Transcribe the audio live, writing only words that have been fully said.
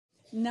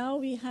Now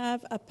we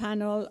have a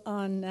panel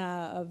on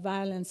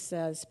violence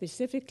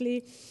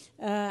specifically,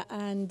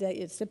 and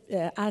its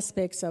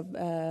aspects of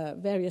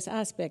various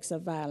aspects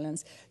of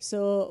violence.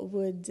 So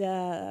would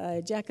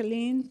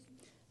Jacqueline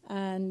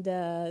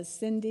and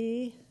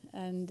Cindy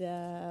and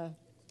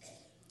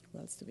who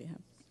else do we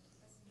have?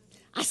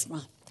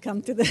 Asma,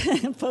 come to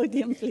the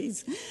podium,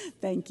 please.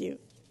 Thank you.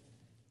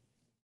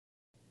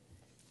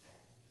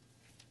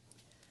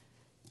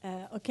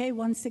 Okay,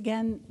 once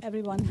again,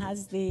 everyone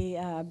has the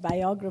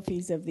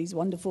biographies of these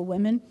wonderful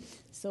women,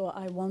 so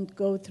I won't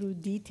go through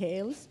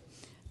details.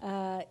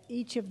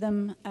 Each of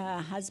them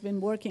has been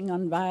working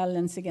on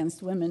violence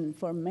against women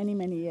for many,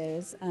 many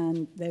years,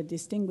 and their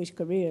distinguished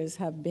careers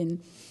have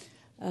been,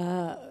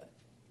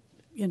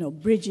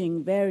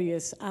 bridging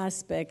various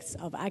aspects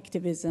of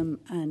activism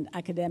and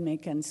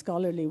academic and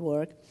scholarly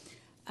work.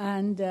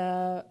 And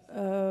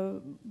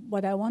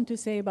what I want to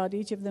say about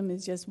each of them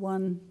is just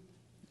one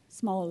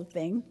small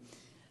thing.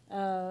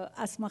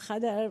 Asma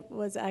Khadr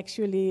was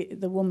actually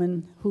the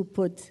woman who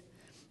put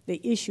the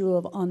issue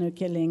of honor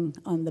killing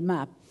on the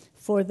map.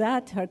 For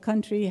that, her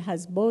country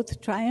has both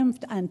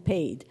triumphed and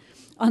paid.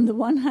 On the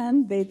one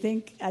hand, they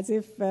think as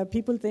if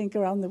people think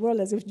around the world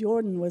as if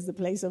Jordan was the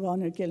place of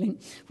honor killing,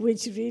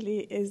 which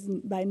really is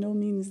by no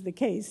means the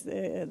case.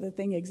 The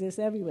thing exists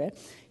everywhere.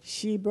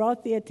 She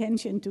brought the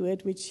attention to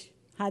it, which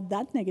had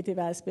that negative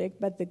aspect,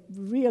 but the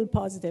real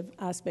positive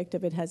aspect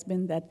of it has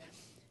been that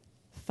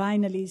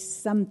finally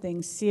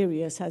something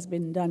serious has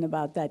been done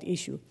about that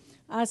issue.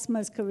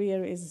 Asma's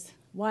career is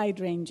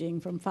wide-ranging,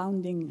 from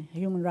founding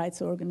human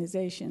rights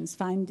organizations,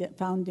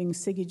 founding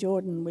Siggy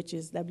Jordan, which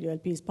is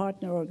WLP's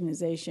partner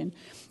organization,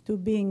 to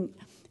being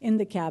in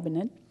the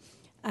cabinet.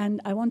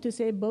 And I want to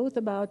say both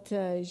about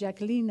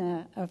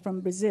Jacqueline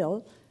from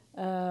Brazil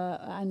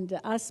and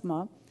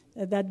Asma,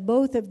 that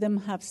both of them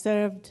have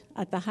served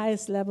at the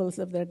highest levels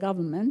of their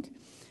government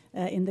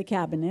in the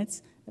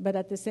cabinets, but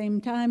at the same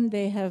time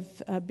they have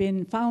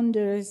been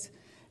founders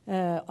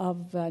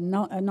of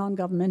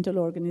non-governmental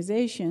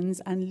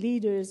organizations and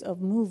leaders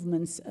of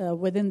movements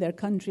within their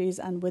countries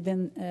and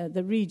within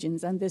the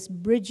regions. And this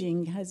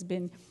bridging has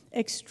been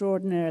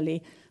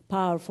extraordinarily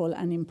powerful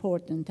and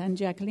important. And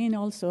Jacqueline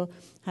also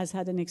has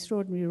had an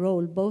extraordinary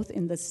role both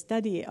in the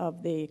study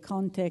of the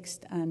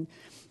context and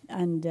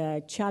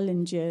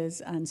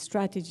challenges and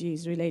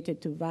strategies related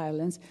to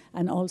violence,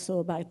 and also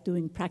about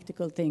doing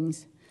practical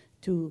things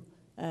to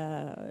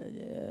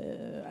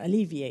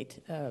alleviate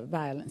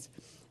violence.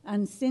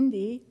 And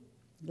Cindy,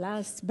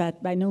 last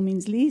but by no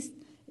means least,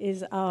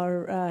 is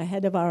our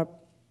head of our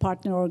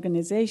partner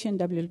organization,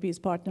 WLP's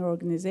partner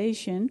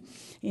organization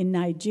in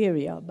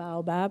Nigeria,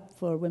 Baobab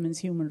for Women's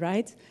Human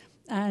Rights.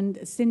 And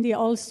Cindy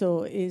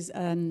also is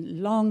a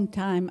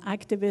long-time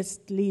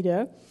activist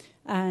leader,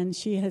 and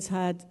she has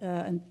had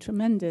a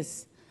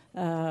tremendous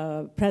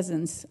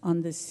presence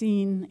on the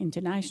scene,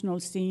 international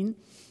scene.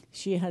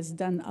 She has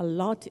done a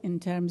lot in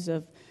terms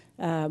of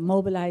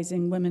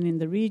mobilizing women in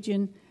the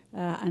region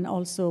and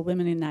also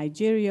women in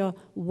Nigeria.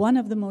 One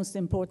of the most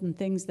important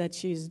things that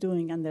she's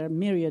doing, and there are a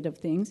myriad of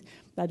things,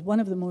 but one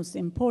of the most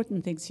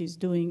important things she's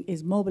doing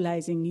is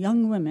mobilizing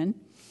young women,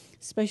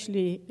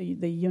 especially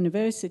the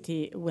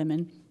university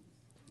women,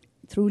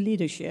 through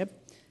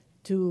leadership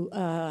to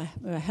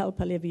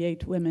help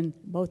alleviate women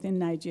both in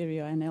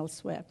Nigeria and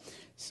elsewhere.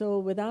 So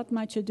without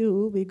much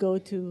ado, we go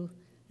to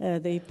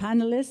the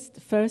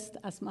panelists. First,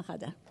 Asma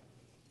Khadr.